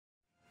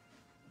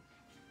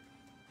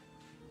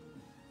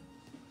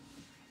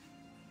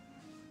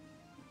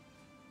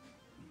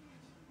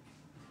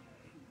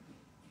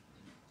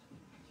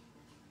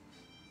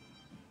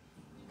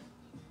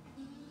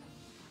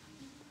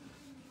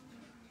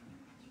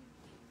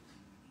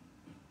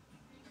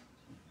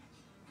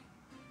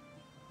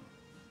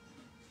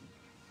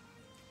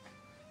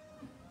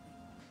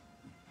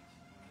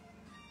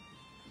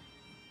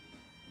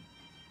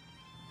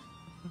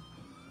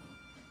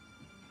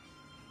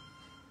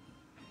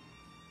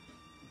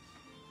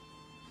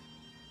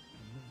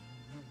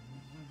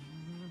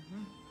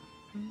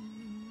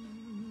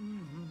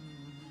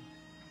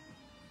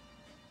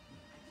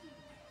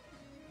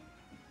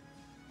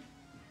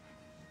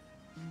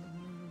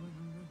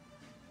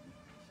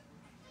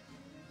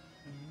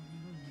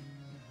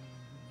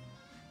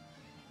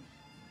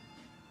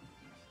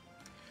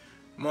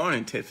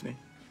Morning, Tiffany.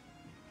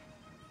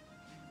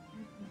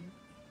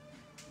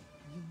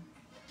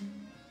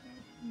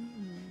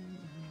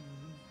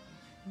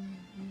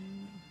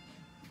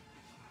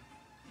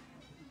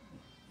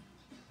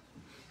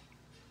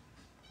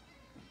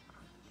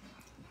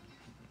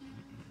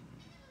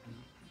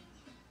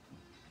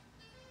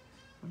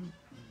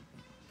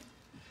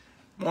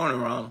 Morning,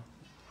 Ronald.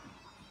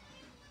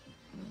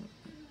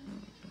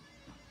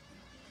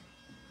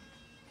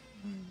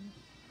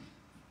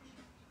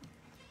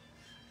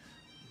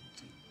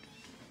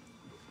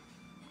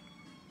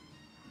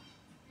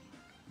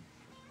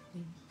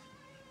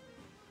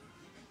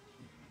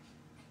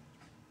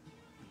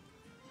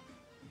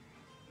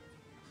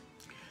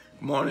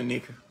 Morning,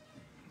 Nika.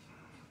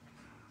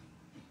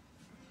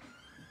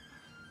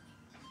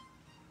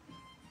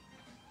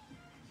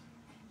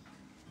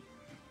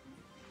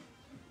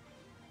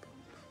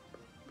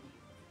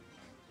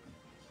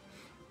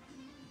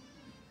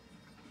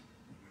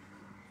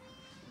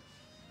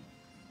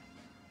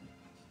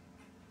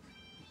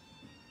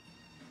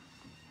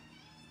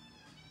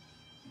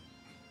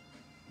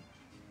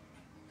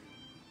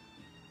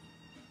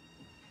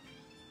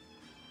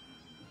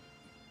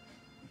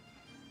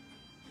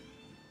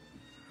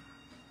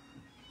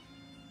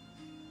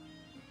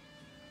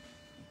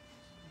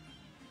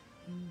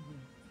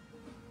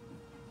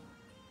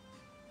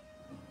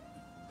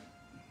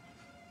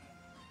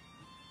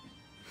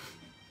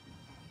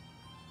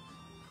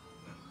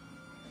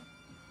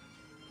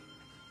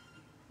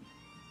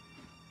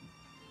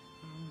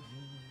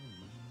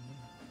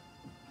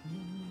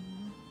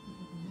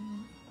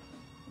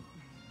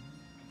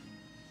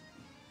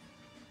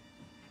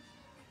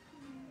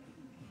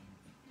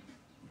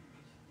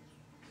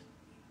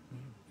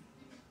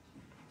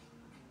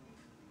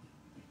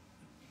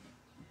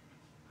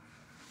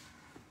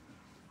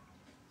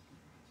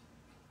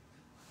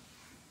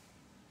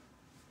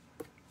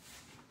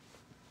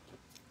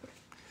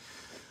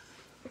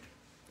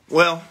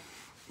 Well,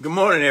 good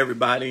morning,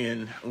 everybody,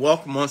 and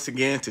welcome once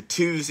again to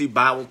Tuesday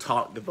Bible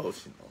Talk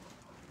Devotional.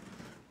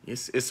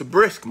 It's a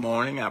brisk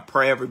morning. I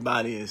pray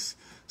everybody is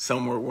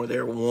somewhere where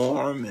they're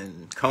warm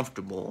and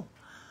comfortable.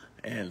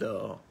 And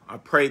I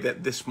pray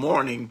that this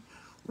morning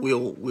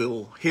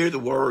we'll hear the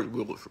word,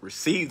 we'll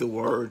receive the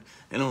word,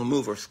 and it'll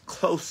move us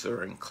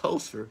closer and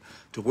closer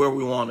to where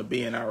we want to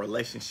be in our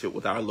relationship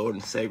with our Lord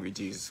and Savior,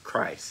 Jesus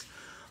Christ.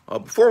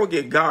 Before we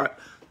get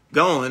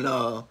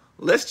going,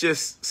 let's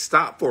just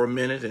stop for a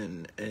minute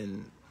and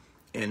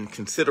in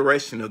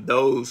consideration of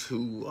those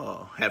who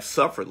have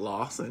suffered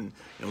loss, and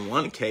in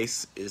one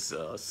case is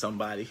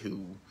somebody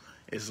who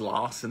is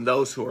lost, and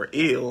those who are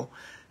ill.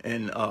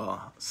 And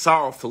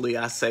sorrowfully,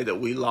 I say that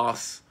we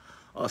lost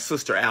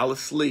Sister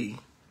Alice Lee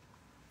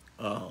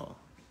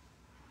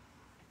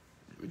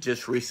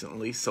just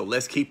recently. So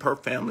let's keep her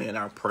family in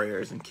our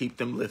prayers and keep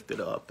them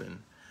lifted up,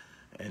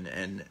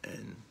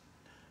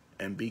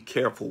 and be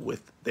careful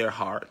with their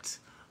hearts.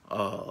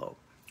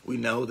 We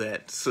know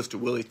that Sister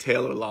Willie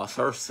Taylor lost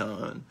her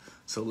son,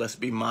 so let's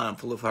be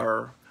mindful of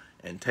her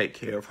and take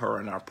care of her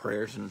in our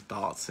prayers and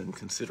thoughts and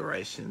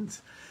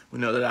considerations. We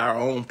know that our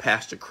own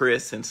Pastor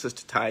Chris and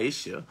Sister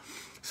Taisha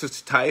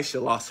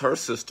lost her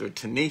sister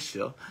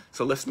Tanisha,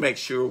 so let's make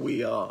sure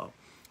we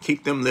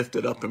keep them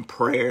lifted up in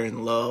prayer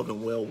and love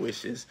and well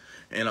wishes.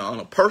 And on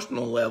a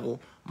personal level,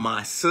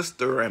 my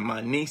sister and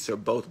my niece are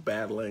both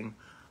battling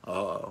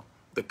the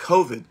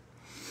COVID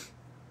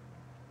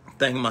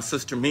thing. My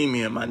sister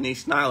Mimi and my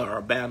niece Nyla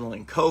are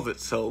battling COVID.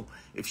 So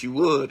if you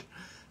would,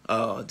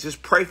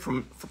 just pray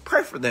for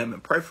them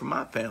and pray for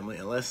my family,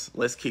 and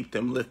let's keep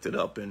them lifted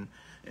up in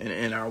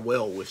our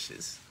well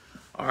wishes.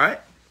 All right.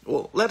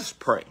 Well, let us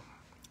pray.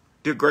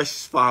 Dear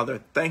gracious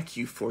Father, thank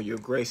you for your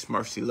grace,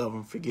 mercy, love,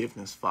 and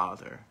forgiveness,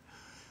 Father.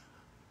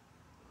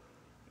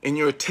 In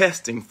your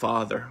testing,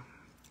 Father,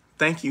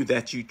 thank you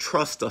that you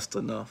trust us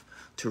enough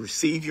to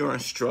receive your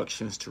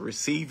instructions, to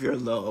receive your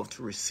love,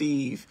 to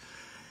receive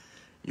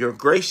your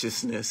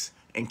graciousness,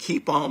 and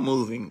keep on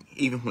moving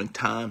even when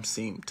times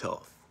seem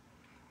tough.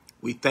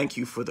 We thank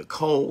you for the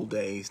cold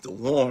days, the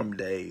warm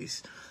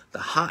days, the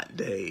hot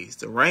days,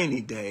 the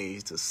rainy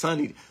days, the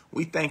sunny.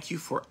 We thank you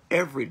for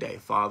every day,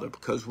 Father,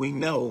 because we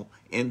know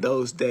in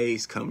those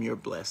days come your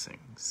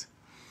blessings.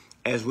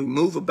 As we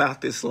move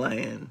about this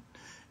land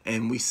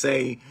and we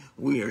say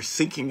we are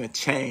seeking a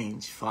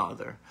change,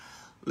 Father,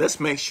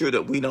 let's make sure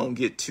that we don't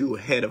get too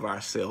ahead of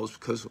ourselves,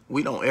 because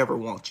we don't ever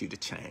want you to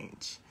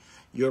change.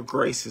 Your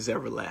grace is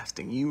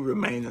everlasting. You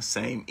remain the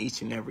same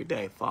each and every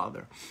day,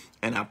 Father.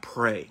 And I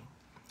pray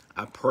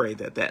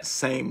that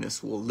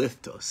sameness will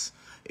lift us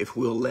if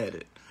we'll let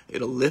it.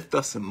 It'll lift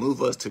us and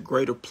move us to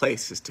greater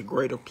places, to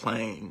greater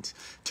planes,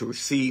 to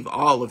receive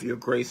all of your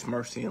grace,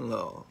 mercy, and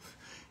love.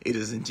 It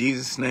is in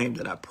Jesus' name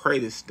that I pray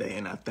this day,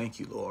 and I thank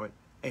you, Lord.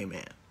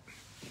 Amen.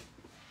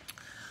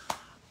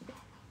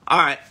 All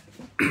right.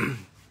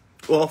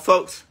 Well,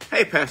 folks,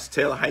 hey,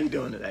 Pastor Taylor, how you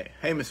doing today?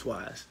 Hey, Miss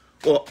Wise.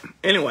 Well,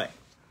 anyway,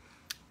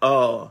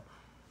 I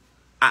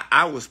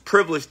was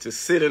privileged to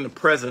sit in the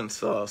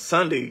presence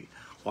Sunday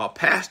while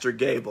Pastor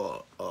gave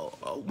a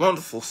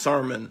wonderful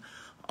sermon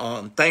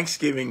on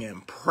thanksgiving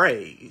and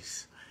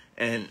praise.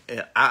 And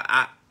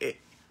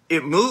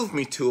it moved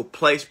me to a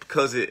place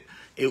because it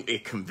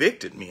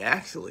convicted me,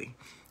 actually.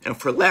 And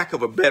for lack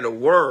of a better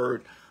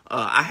word,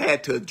 I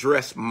had to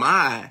address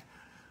my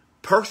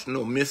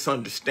personal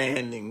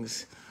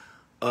misunderstandings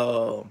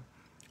of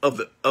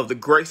the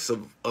grace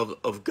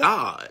of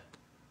God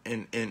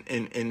in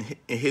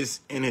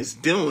his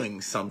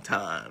doings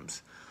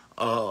sometimes.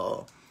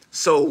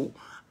 So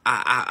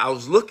I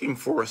was looking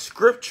for a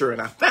scripture,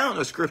 and I found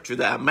a scripture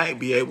that I might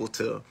be able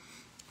to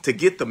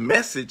get the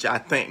message I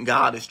think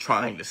God is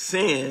trying to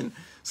send,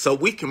 so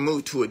we can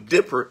move to a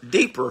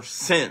deeper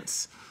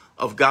sense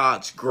of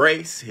God's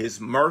grace,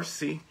 his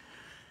mercy,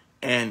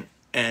 and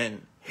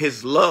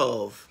his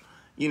love,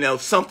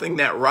 something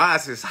that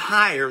rises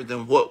higher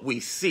than what we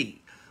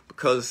see,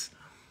 because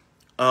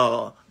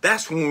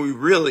that's when we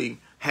really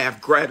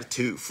have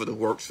gratitude for the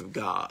works of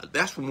God.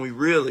 That's when we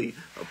really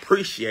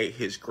appreciate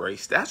his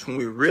grace. That's when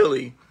we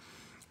really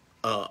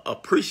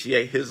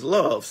appreciate his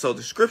love. So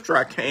the scripture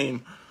I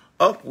came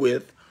up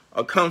with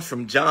comes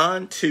from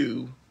John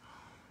 2,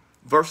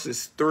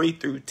 verses 3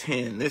 through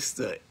 10. This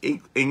is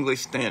the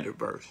English Standard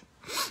Version.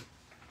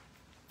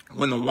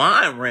 When the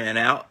wine ran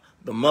out,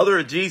 the mother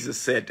of Jesus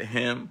said to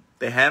him,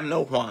 "They have no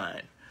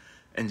wine."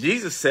 And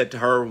Jesus said to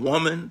her,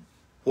 "Woman,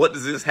 what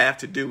does this have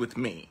to do with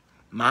me?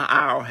 My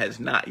hour has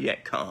not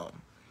yet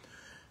come."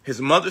 His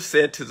mother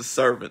said to the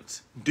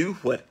servants, "Do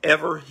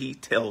whatever he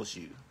tells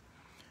you."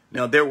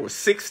 Now there were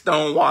 6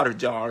 stone water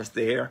jars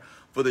there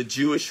for the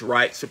Jewish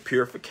rites of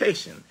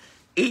purification,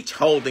 each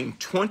holding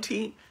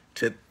 20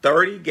 to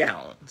 30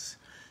 gallons.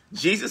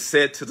 Jesus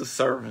said to the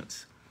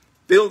servants,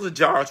 "Fill the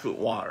jars with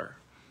water."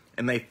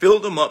 And they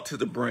filled them up to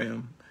the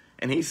brim.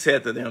 And he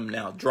said to them,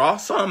 "Now draw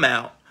some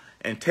out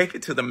and take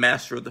it to the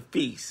master of the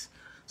feast."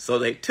 So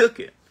they took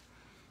it.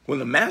 When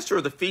the master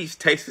of the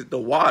feast tasted the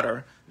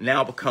water,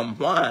 now become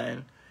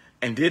wine,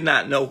 and did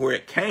not know where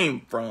it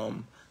came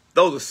from,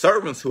 though the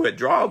servants who had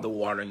drawn the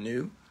water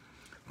knew,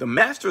 the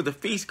master of the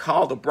feast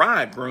called the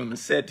bridegroom and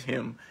said to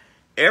him,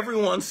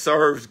 "Everyone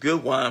serves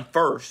good wine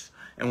first,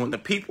 and when the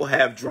people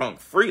have drunk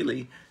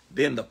freely,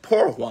 then the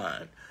poor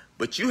wine.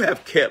 But you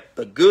have kept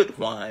the good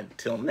wine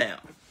till now."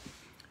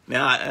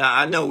 Now,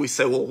 I know we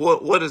say, well,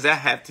 what does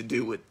that have to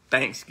do with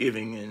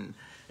Thanksgiving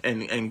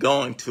and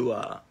going to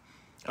a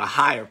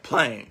higher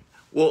plane?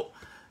 Well,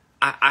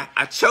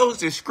 I chose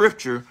this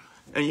scripture,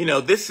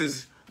 and this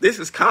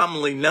is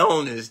commonly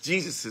known as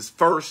Jesus'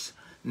 first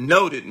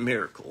noted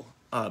miracle,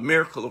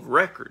 miracle of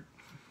record.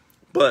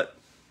 But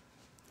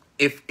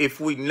if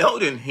we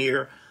note in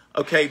here,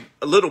 okay,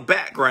 a little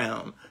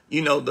background,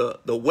 the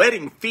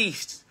wedding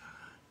feast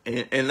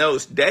in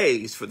those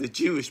days for the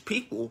Jewish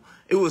people,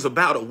 it was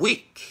about a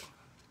week.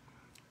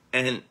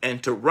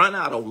 And to run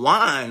out of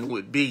wine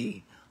would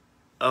be,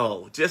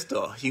 just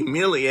a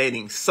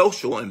humiliating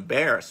social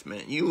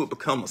embarrassment. You would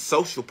become a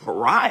social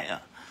pariah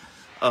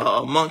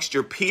amongst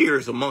your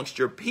peers, amongst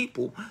your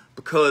people,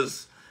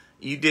 because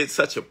you did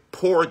such a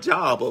poor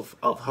job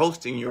of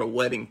hosting your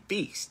wedding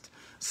feast.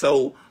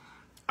 So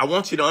I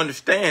want you to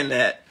understand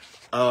that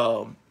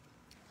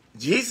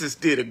Jesus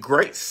did a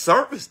great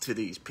service to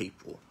these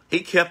people. He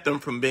kept them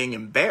from being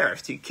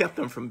embarrassed. He kept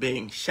them from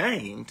being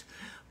shamed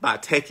by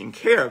taking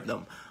care of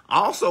them. I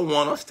also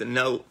want us to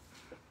note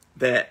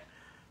that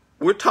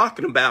we're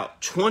talking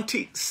about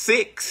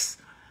 26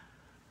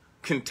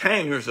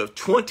 containers of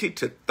 20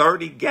 to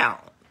 30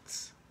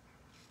 gallons.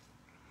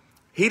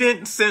 He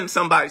didn't send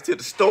somebody to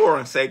the store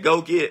and say,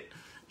 "Go get,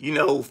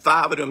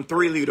 5 of them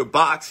 3-liter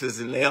boxes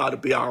and they ought to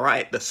be all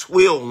right." The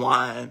swill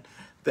wine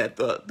that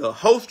the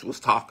host was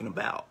talking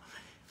about.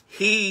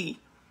 He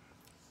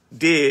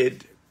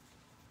did,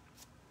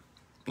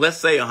 let's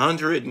say,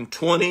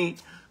 120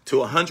 to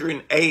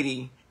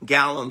 180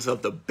 gallons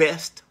of the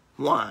best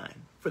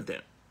wine for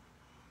them.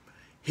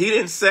 He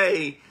didn't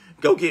say,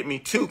 "Go get me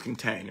 2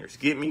 containers,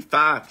 get me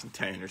 5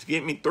 containers,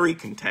 get me 3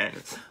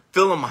 containers,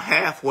 fill them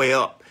halfway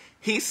up."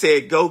 He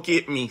said, "Go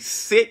get me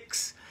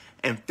 6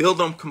 and fill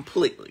them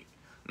completely."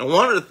 Now,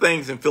 one of the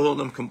things in filling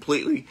them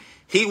completely,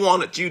 he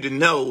wanted you to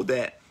know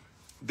that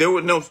there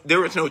was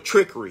no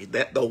trickery,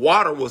 that the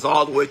water was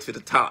all the way to the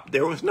top.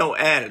 There was no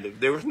additive.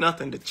 There was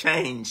nothing to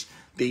change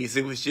these.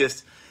 It was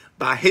just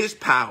by his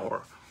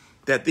power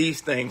that these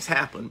things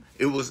happened.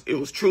 It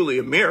was truly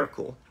a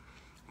miracle.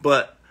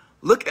 But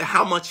look at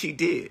how much he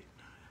did.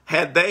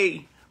 Had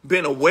they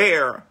been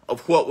aware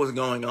of what was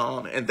going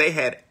on and they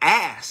had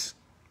asked,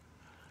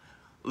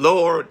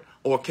 "Lord,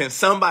 or can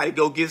somebody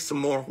go get some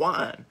more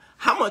wine?"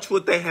 how much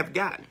would they have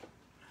gotten?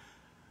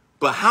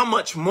 But how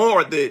much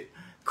more did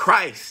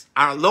Christ,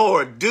 our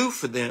Lord, do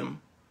for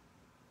them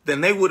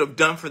than they would have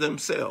done for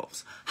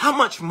themselves? How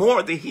much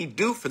more did he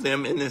do for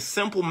them in this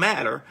simple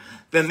matter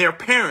than their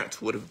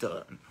parents would have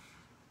done?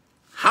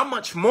 How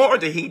much more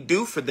did he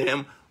do for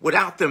them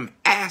without them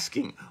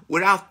asking,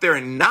 without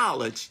their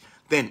knowledge,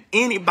 than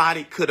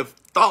anybody could have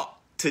thought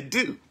to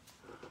do?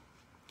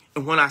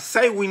 And when I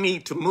say we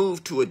need to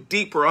move to a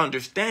deeper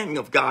understanding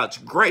of God's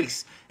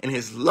grace and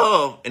his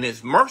love and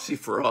his mercy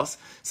for us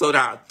so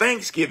that our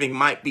thanksgiving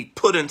might be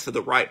put into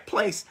the right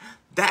place,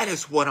 that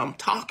is what I'm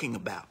talking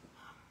about.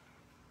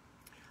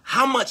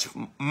 How much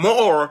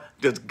more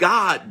does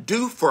God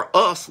do for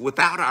us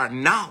without our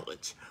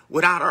knowledge,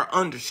 without our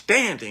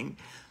understanding,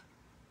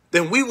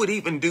 than we would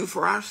even do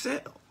for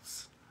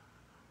ourselves?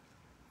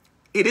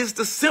 It is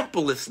the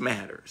simplest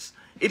matters.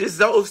 It is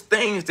those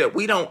things that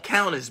we don't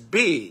count as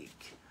big.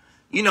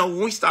 You know, when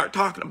we start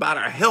talking about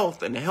our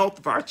health and the health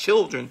of our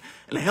children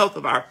and the health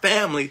of our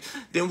family,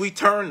 then we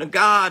turn to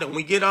God and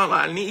we get on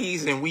our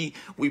knees and we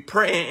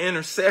pray in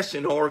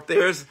intercession. Or if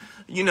there's,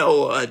 you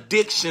know,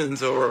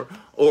 addictions or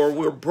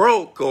we're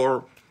broke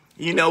or,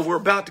 you know, we're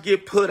about to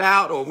get put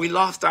out or we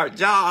lost our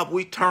job,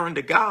 we turn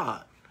to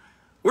God.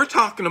 We're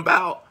talking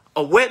about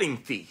a wedding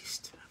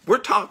feast. We're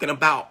talking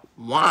about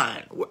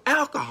wine or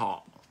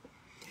alcohol.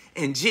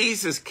 And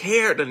Jesus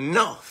cared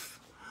enough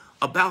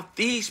about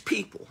these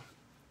people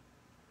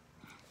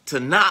to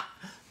not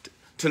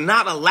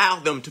allow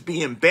them to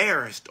be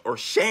embarrassed or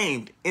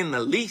shamed in the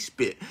least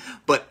bit,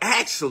 but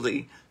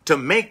actually to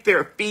make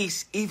their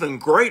feast even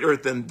greater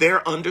than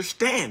their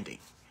understanding,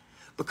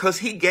 because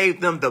he gave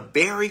them the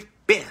very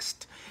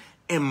best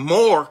and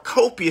more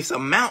copious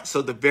amounts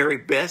of the very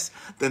best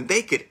than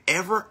they could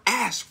ever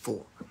ask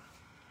for.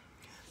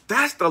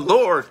 That's the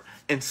Lord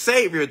and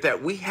Savior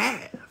that we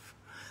have.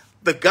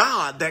 The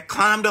God that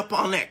climbed up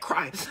on that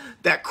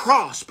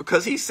cross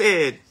because he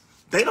said,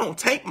 they don't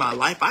take my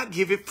life. I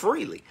give it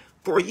freely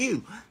for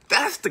you.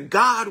 That's the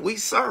God we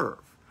serve.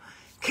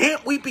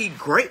 Can't we be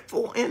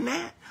grateful in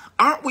that?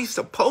 Aren't we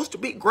supposed to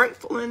be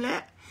grateful in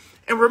that?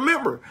 And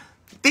remember,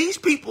 these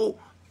people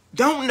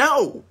don't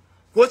know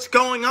what's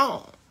going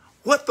on,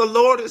 what the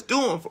Lord is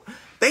doing.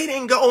 They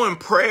didn't go in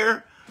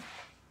prayer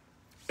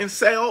and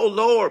say, oh,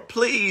 Lord,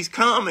 please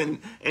come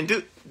and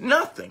do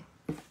nothing.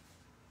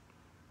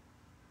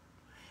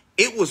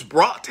 It was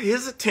brought to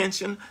his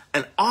attention,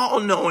 an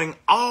all-knowing,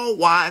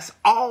 all-wise,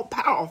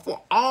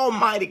 all-powerful,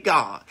 almighty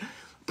God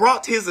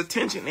brought to his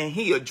attention, and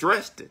he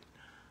addressed it.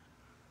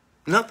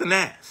 Nothing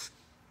asked.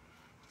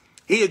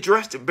 He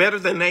addressed it better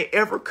than they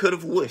ever could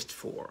have wished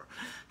for.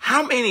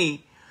 How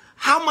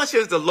much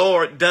has the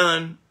Lord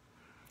done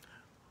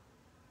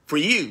for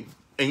you,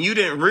 and you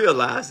didn't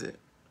realize it,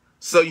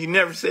 so you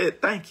never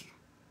said thank you?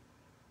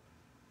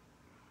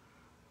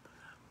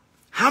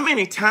 How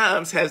many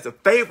times has the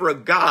favor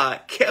of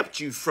God kept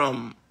you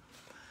from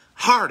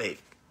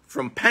heartache,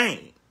 from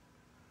pain?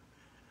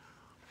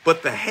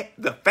 But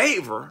the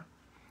favor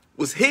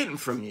was hidden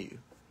from you.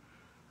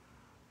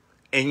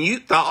 And you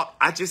thought,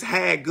 I just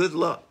had good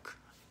luck.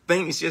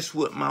 Things just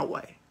went my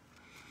way.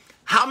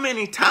 How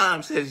many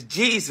times has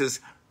Jesus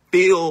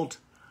filled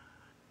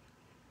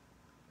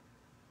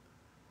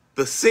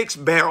the 6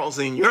 barrels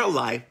in your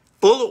life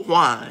full of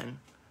wine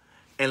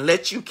and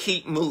let you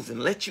keep moving,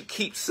 let you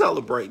keep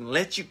celebrating,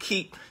 let you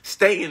keep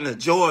staying in the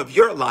joy of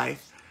your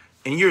life,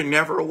 and you're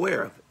never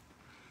aware of it?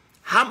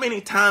 How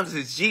many times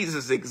has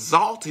Jesus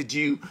exalted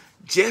you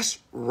just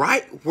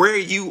right where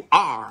you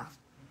are,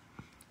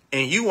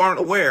 and you aren't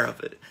aware of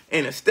it?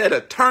 And instead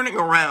of turning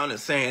around and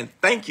saying,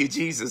 thank you,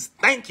 Jesus,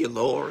 thank you,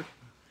 Lord,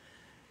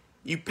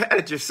 you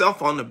patted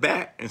yourself on the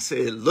back and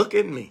said, look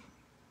at me.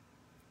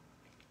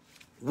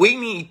 We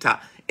need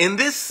to, in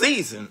this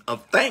season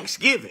of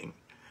Thanksgiving,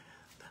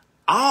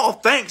 all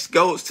thanks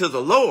goes to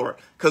the Lord,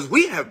 because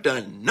we have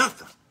done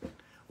nothing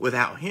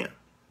without him.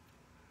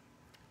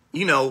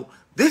 You know,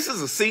 this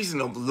is a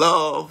season of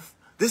love.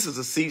 This is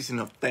a season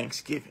of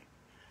Thanksgiving.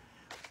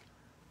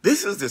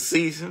 This is the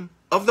season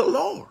of the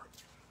Lord.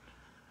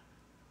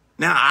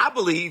 Now, I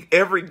believe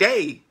every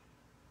day,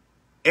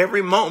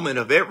 every moment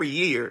of every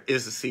year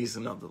is the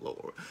season of the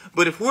Lord.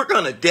 But if we're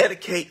going to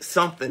dedicate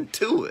something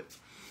to it,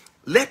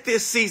 let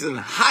this season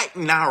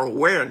heighten our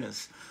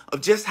awareness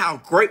of just how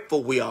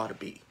grateful we ought to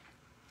be,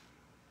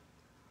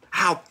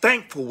 how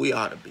thankful we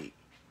ought to be,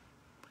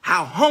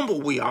 how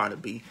humble we ought to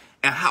be,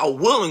 and how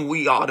willing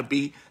we ought to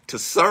be to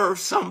serve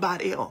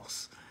somebody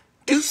else.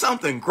 Do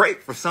something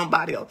great for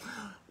somebody else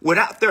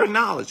without their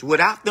knowledge,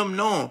 without them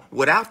knowing,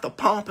 without the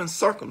pomp and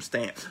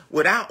circumstance,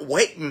 without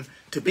waiting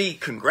to be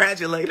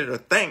congratulated or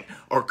thanked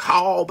or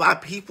called by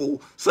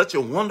people such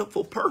a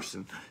wonderful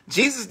person.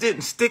 Jesus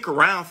didn't stick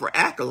around for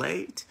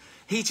accolades.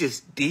 He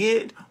just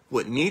did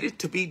what needed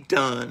to be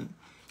done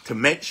to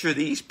make sure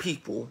these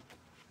people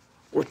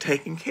were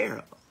taken care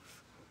of.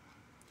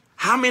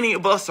 How many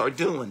of us are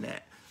doing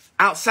that?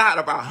 Outside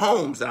of our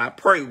homes, and I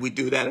pray we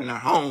do that in our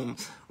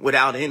homes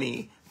without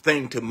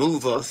anything to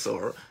move us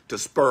or to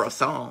spur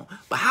us on.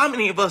 But how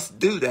many of us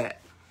do that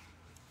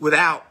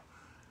without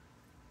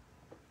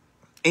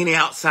any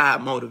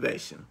outside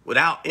motivation,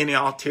 without any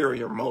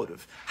ulterior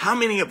motive? How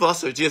many of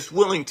us are just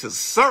willing to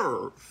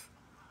serve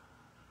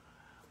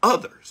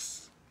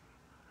others?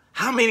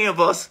 How many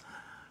of us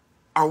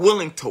are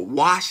willing to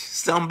wash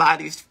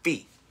somebody's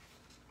feet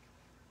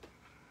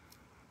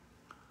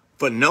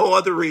for no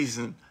other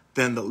reason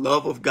than the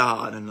love of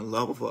God and the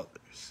love of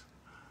others?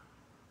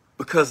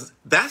 because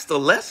that's the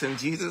lesson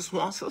Jesus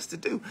wants us to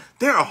do.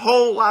 There are a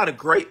whole lot of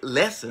great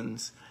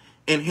lessons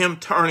in him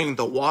turning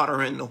the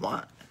water into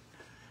wine.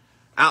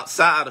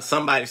 Outside of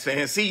somebody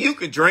saying, see, you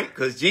could drink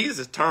because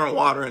Jesus turned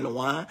water into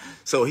wine,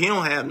 so he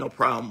don't have no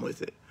problem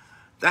with it.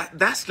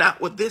 That's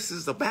not what this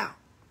is about.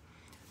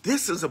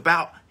 This is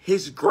about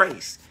his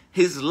grace,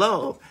 his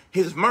love,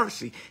 his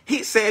mercy.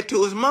 He said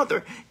to his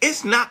mother,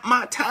 it's not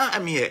my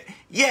time yet.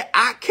 Yet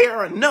I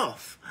care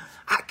enough.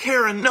 I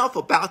care enough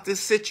about this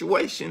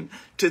situation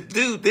to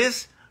do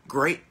this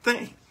great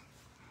thing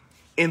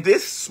in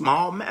this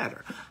small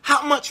matter.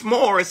 How much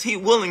more is he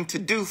willing to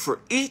do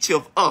for each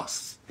of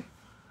us?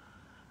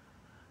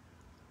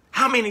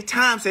 How many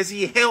times has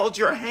he held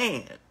your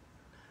hand?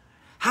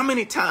 How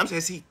many times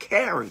has he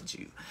carried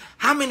you?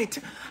 How many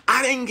times?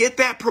 I didn't get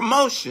that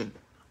promotion.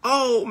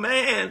 Oh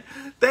man,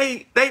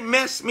 they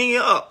messed me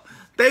up.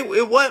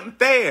 It wasn't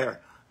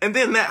fair. And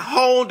then that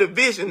whole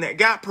division that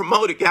got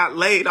promoted got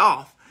laid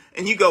off.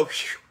 And you go,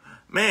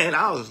 man,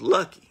 I was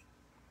lucky.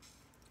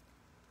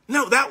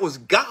 No, that was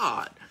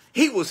God.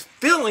 He was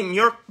filling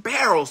your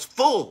barrels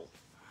full.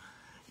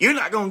 You're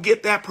not going to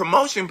get that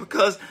promotion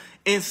because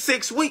in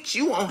 6 weeks,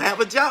 you won't have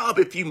a job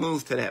if you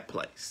move to that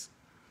place.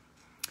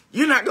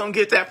 You're not going to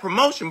get that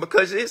promotion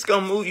because it's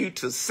going to move you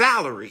to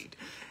salaried.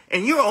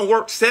 And you're going to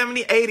work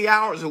 70, 80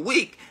 hours a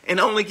week and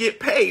only get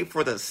paid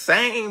for the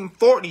same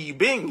 40 you've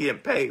been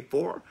getting paid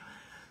for.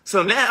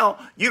 So now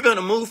you're going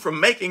to move from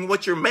making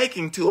what you're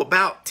making to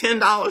about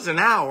 $10 an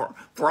hour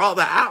for all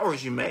the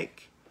hours you make.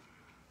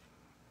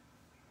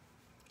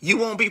 You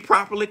won't be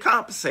properly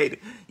compensated.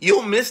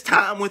 You'll miss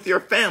time with your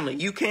family.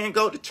 You can't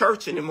go to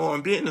church anymore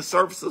and be in the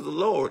service of the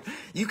Lord.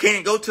 You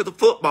can't go to the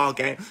football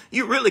game.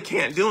 You really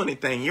can't do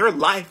anything. Your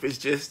life is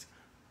just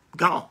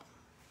gone.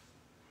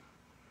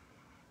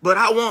 But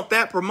I want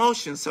that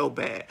promotion so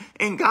bad.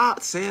 And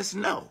God says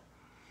no.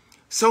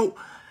 So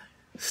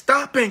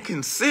stop and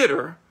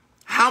consider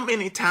how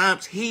many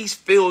times he's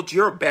filled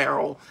your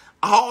barrel,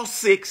 all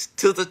 6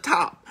 to the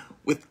top,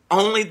 with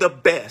only the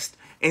best.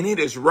 And it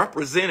is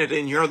represented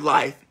in your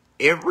life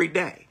every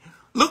day.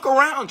 Look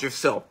around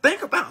yourself.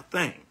 Think about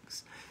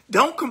things.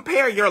 Don't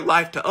compare your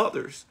life to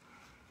others,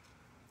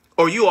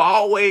 or you'll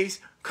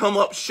always come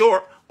up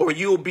short, or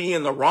you'll be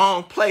in the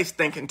wrong place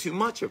thinking too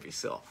much of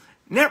yourself.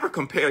 Never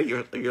compare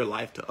your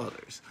life to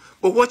others.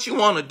 But what you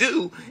want to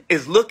do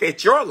is look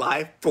at your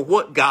life for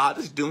what God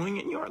is doing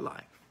in your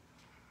life.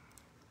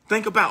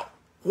 Think about,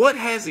 what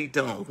has he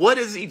done? What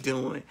is he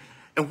doing?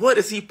 And what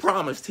has he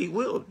promised he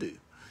will do?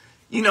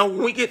 You know,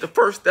 when we get to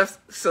 1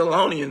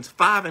 Thessalonians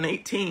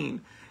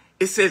 5:18,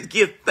 it says,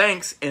 give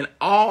thanks in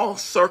all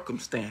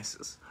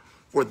circumstances,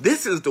 for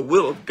this is the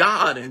will of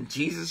God and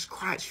Jesus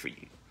Christ for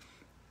you.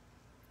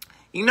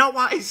 You know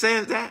why he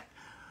says that?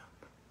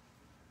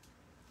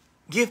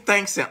 Give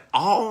thanks in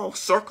all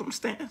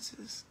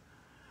circumstances.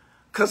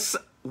 Because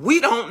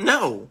we don't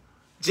know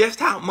just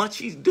how much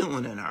he's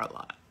doing in our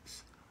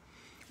lives.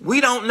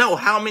 We don't know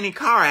how many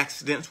car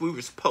accidents we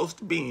were supposed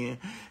to be in,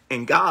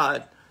 and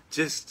God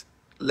just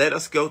let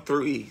us go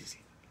through easy.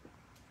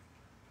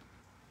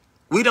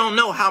 We don't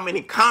know how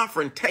many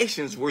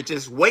confrontations were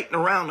just waiting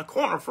around the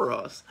corner for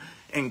us,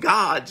 and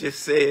God just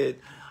said,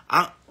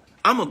 I'm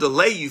going to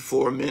delay you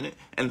for a minute,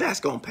 and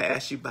that's going to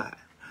pass you by.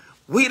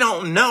 We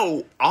don't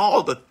know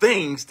all the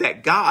things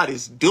that God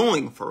is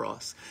doing for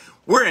us.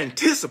 We're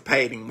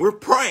anticipating, we're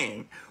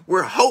praying,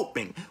 we're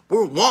hoping,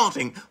 we're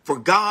wanting for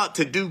God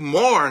to do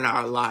more in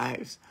our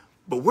lives,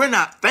 but we're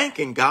not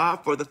thanking God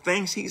for the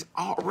things he's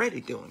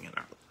already doing in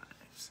our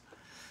lives.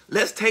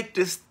 Let's take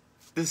this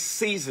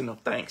season of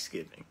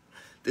Thanksgiving,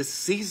 this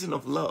season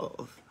of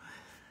love,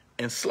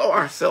 and slow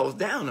ourselves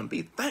down and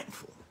be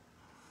thankful.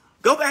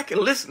 Go back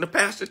and listen to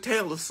Pastor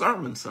Taylor's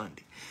sermon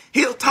Sunday.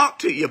 He'll talk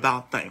to you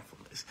about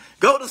thankfulness.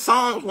 Go to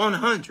Psalms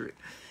 100.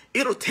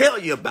 It'll tell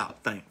you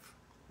about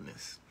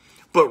thankfulness.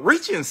 But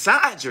reach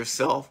inside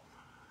yourself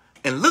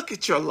and look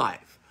at your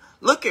life.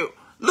 Look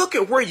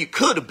at where you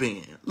could have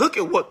been. Look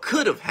at what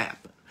could have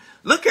happened.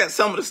 Look at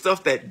some of the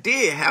stuff that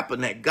did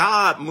happen that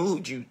God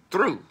moved you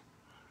through.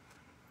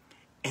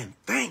 And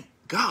thank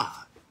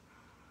God.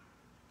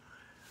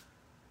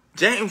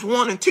 James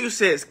 1:2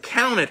 says,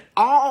 count it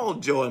all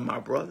joy, my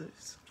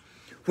brothers,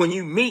 when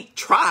you meet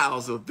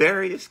trials of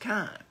various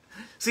kinds.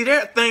 See,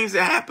 there are things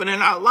that happen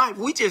in our life.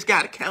 We just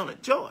got to count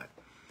it joy.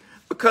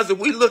 Because if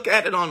we look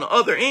at it on the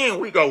other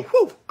end, we go,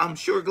 whew, I'm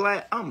so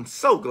glad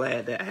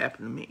that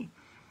happened to me.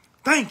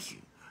 Thank you.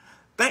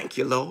 Thank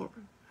you, Lord.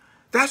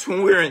 That's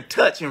when we're in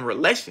touch and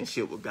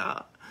relationship with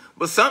God.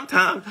 But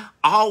sometimes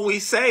all we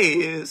say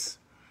is,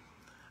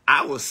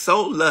 I was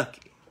so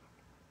lucky.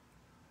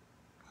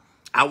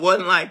 I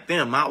wasn't like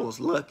them. I was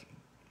lucky.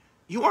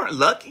 You weren't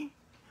lucky.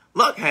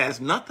 Luck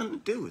has nothing to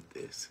do with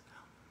this.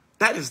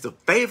 That is the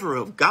favor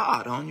of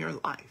God on your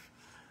life.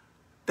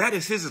 That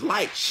is his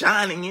light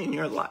shining in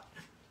your life.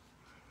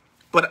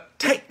 But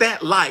take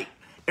that light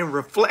and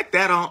reflect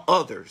that on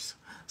others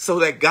so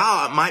that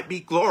God might be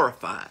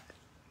glorified.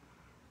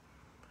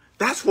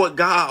 That's what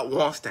God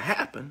wants to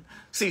happen.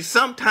 See,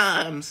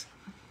 sometimes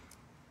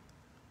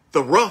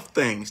the rough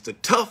things, the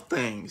tough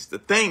things, the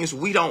things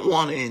we don't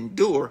want to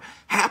endure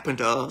happen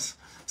to us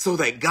so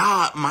that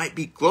God might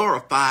be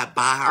glorified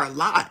by our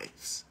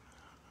lives.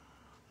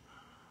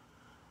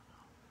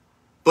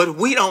 But if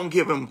we don't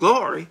give him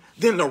glory,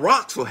 then the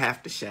rocks will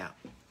have to shout.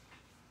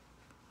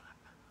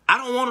 I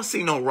don't want to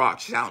see no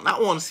rocks shouting. I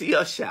want to see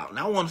us shouting.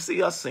 I want to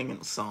see us singing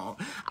a song.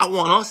 I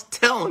want us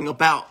telling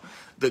about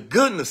the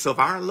goodness of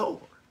our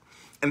Lord.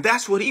 And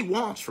that's what he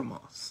wants from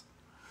us.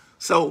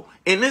 So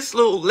in this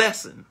little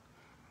lesson,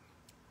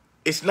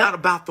 it's not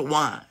about the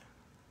wine.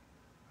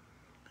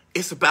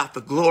 It's about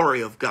the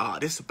glory of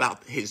God. It's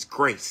about his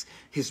grace,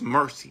 his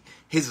mercy,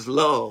 his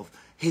love,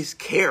 his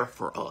care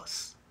for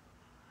us.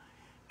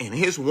 And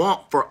his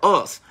want for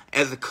us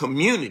as a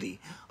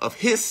community of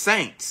his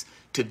saints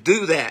to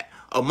do that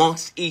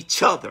amongst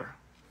each other,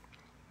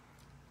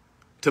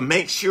 to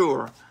make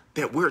sure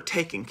that we're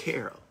taken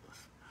care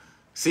of.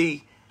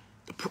 See,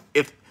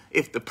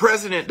 if the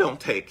president don't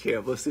take care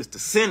of us, if the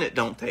Senate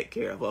don't take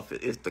care of us,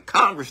 if the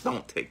Congress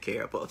don't take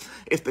care of us,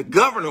 if the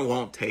governor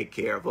won't take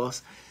care of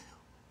us,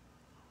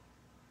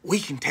 we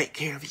can take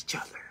care of each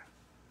other.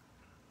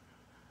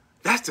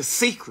 That's the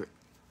secret.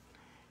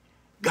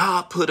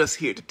 God put us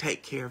here to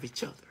take care of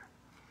each other.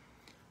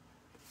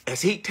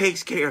 As he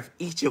takes care of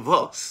each of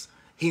us,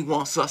 he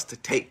wants us to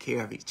take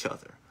care of each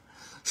other.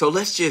 So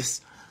let's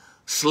just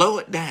slow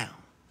it down.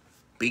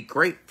 Be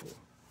grateful.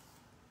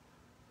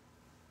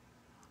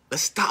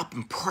 Let's stop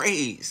and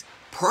praise.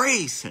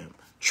 Praise him.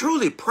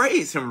 Truly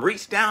praise him.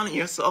 Reach down in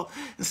yourself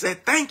and say,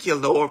 thank you,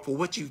 Lord, for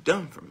what you've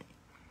done for me.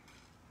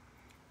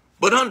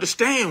 But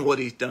understand what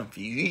he's done for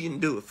you. You can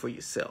do it for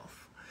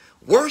yourself.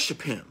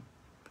 Worship him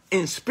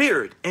in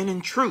spirit and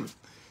in truth.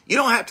 You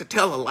don't have to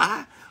tell a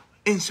lie.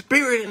 In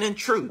spirit and in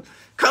truth.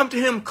 Come to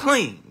him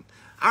clean.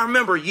 I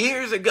remember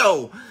years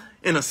ago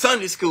in a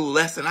Sunday school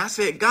lesson, I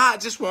said,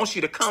 God just wants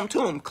you to come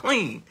to him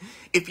clean.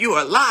 If you're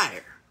a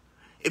liar,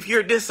 if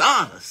you're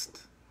dishonest,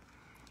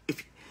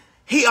 if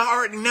he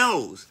already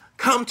knows,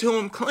 come to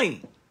him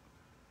clean.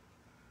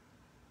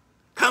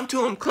 Come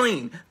to him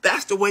clean.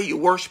 That's the way you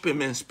worship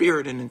him in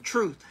spirit and in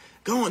truth.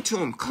 Going to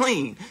him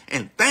clean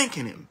and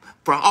thanking him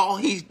for all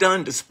he's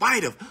done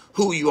despite of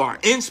who you are,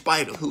 in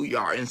spite of who you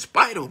are, in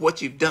spite of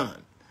what you've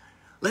done.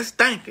 Let's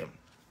thank him.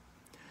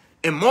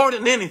 And more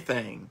than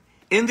anything,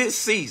 in this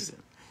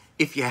season,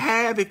 if you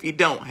have, if you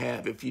don't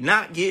have, if you're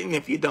not getting,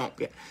 if you don't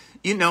get,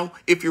 you know,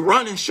 if you're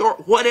running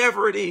short,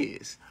 whatever it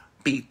is,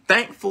 be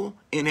thankful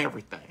in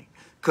everything.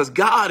 Because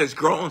God is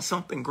growing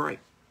something great.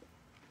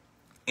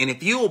 And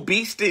if you will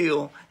be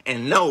still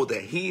and know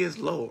that he is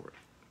Lord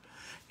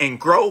and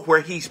grow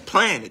where he's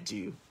planted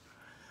you,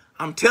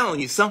 I'm telling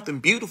you, something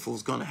beautiful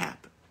is going to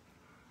happen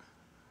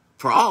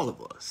for all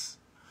of us.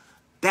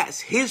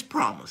 That's his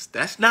promise.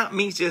 That's not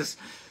me just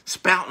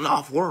spouting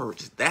off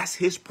words. That's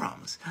his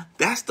promise.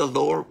 That's the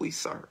Lord we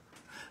serve.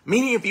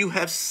 Many of you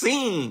have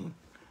seen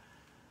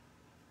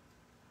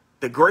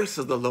the grace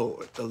of the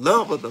Lord, the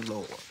love of the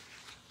Lord,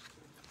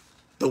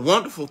 the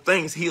wonderful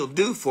things he'll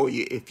do for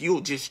you if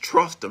you'll just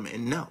trust him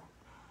and know.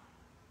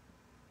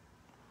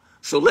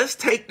 So let's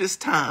take this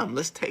time,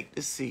 let's take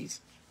this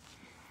season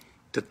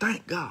to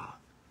thank God.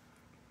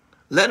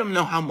 Let him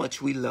know how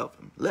much we love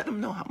him. Let him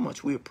know how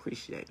much we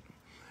appreciate him.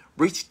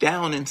 Reach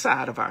down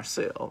inside of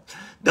ourselves.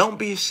 Don't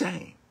be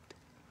ashamed.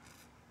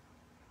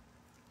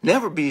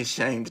 Never be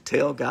ashamed to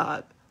tell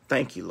God,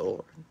 thank you,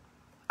 Lord.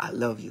 I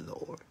love you,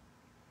 Lord.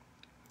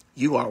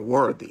 You are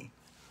worthy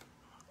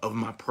of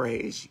my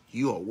praise.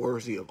 You are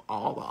worthy of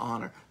all the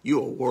honor. You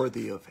are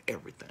worthy of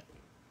everything.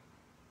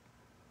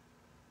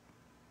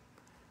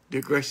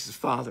 Dear gracious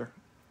Father,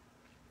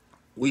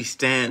 we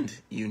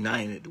stand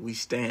united. We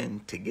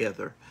stand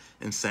together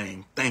and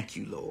saying, thank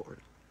you, Lord.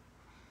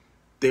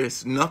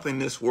 There's nothing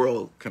this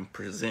world can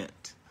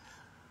present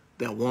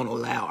that won't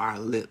allow our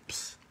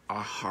lips,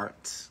 our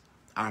hearts,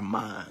 our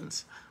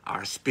minds,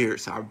 our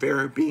spirits, our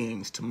very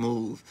beings to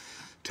move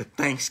to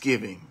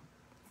thanksgiving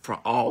for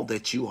all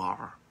that you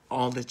are,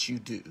 all that you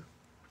do,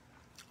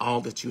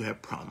 all that you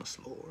have promised,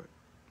 Lord.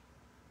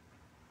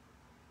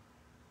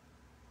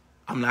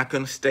 I'm not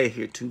going to stay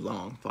here too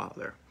long,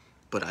 Father,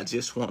 but I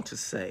just want to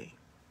say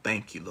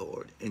thank you,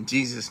 Lord. In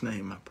Jesus'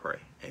 name I pray.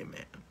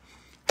 Amen.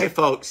 Hey,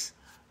 folks,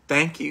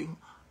 thank you.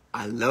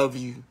 I love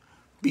you.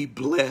 Be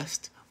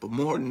blessed. But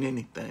more than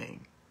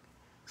anything,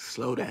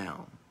 slow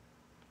down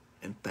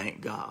and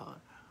thank God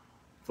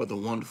for the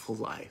wonderful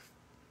life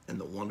and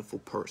the wonderful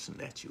person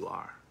that you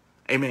are.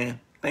 Amen.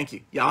 Thank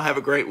you. Y'all have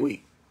a great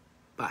week.